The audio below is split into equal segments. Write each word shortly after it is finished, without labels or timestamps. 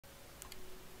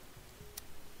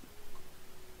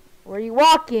Where are you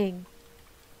walking?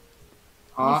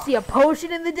 You see a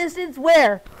potion in the distance?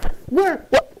 Where? Where?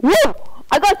 Whoa!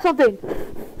 I got something!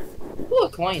 Ooh, a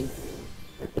coin.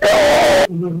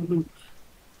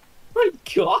 My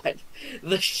god!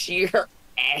 The sheer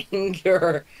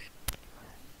anger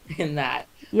in that.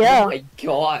 Yeah. Oh my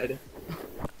god.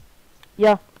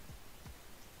 Yeah.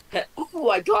 Ooh,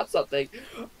 I got something.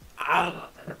 Ah.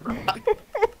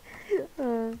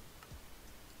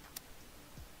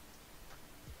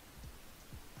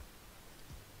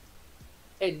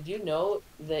 Hey, did you know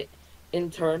that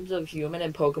in terms of human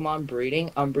and Pokemon breeding,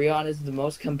 Umbreon is the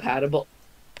most compatible?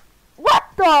 What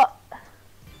the?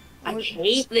 I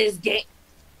hate this game.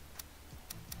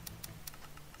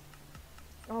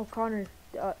 Oh, Connor.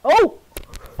 Oh!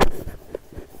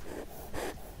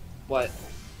 What?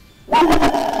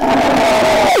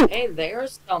 Hey,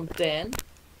 there's something.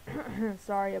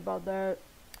 Sorry about that.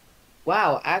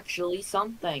 Wow, actually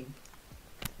something.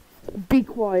 Be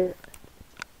quiet.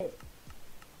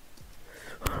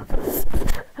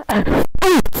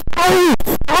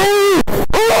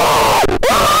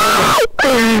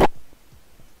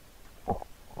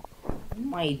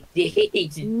 My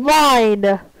days.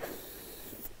 Mine.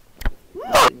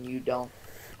 You don't.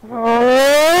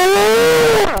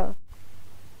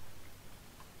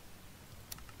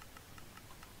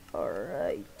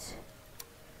 Alright.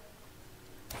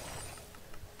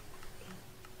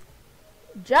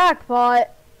 Jackpot.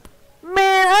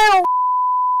 Man, I don't.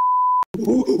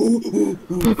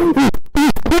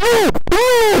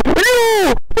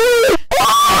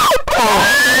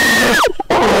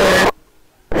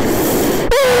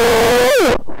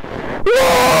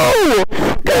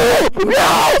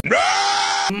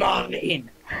 Mine.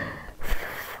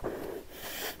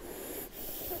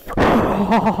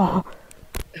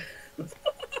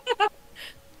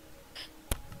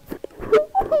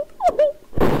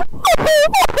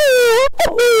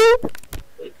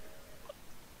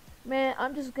 Man,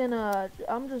 I'm just gonna.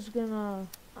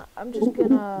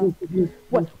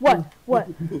 What?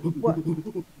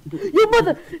 You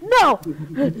mother, no!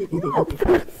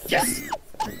 Yes.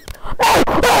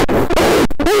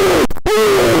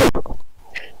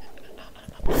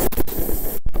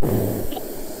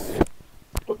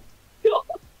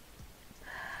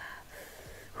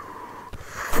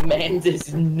 Man, this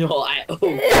is not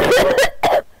okay.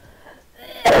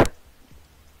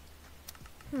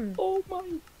 Oh my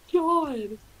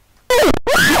god.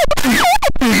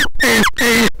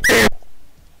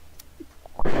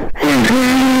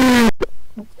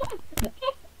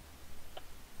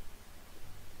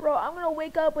 Bro, I'm gonna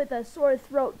wake up with a sore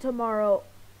throat tomorrow.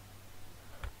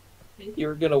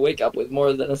 You're gonna wake up with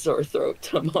more than a sore throat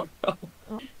tomorrow.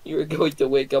 Oh. You're going to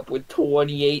wake up with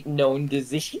 28 known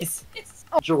diseases.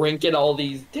 Oh. Drinking all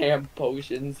these damn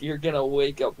potions, you're gonna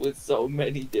wake up with so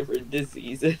many different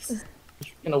diseases.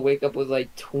 You're gonna wake up with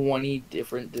like 20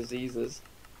 different diseases.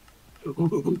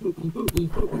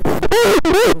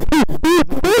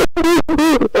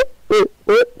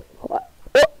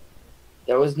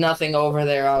 There was nothing over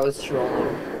there, I was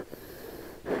trolling.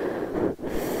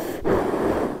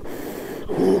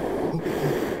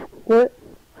 What?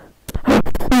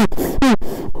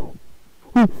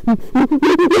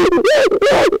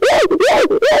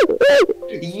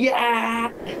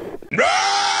 Yeah!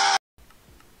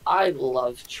 I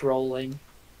love trolling.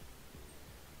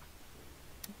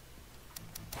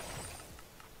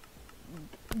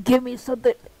 Give me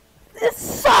something. This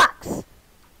sucks!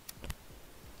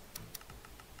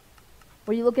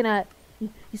 What are you looking at? You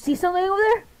see something over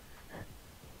there?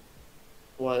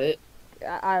 What?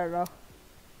 I don't know.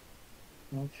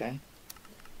 Okay.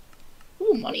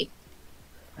 Ooh, money.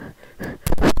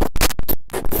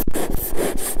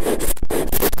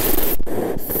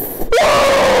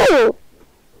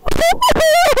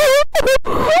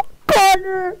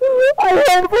 Connor, I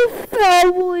have a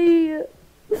family.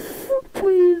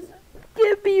 Please,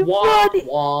 give me money.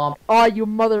 Womp. Oh, you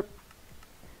mother.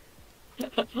 I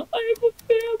have a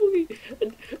family,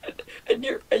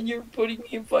 and you're putting me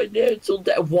in financial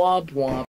debt. Womp womp.